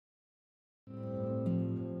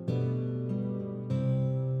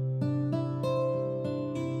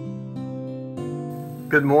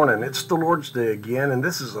Good morning. It's the Lord's Day again, and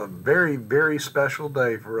this is a very, very special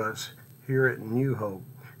day for us here at New Hope.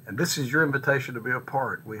 And this is your invitation to be a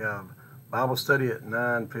part. We have Bible study at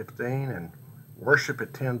 9:15 and worship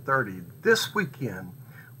at 10:30. This weekend,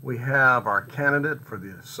 we have our candidate for the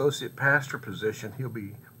associate pastor position. He'll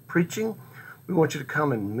be preaching. We want you to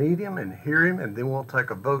come and meet him and hear him, and then we'll take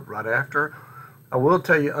a vote right after. I will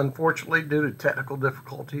tell you, unfortunately, due to technical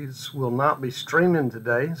difficulties, we'll not be streaming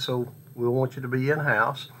today, so we'll want you to be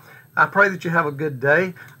in-house. I pray that you have a good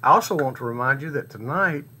day. I also want to remind you that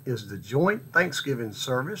tonight is the joint Thanksgiving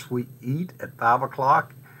service. We eat at 5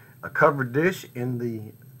 o'clock, a covered dish in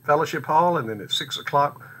the fellowship hall, and then at 6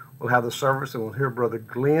 o'clock we'll have the service, and we'll hear Brother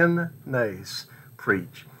Glenn Nace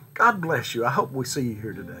preach. God bless you. I hope we see you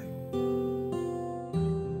here today.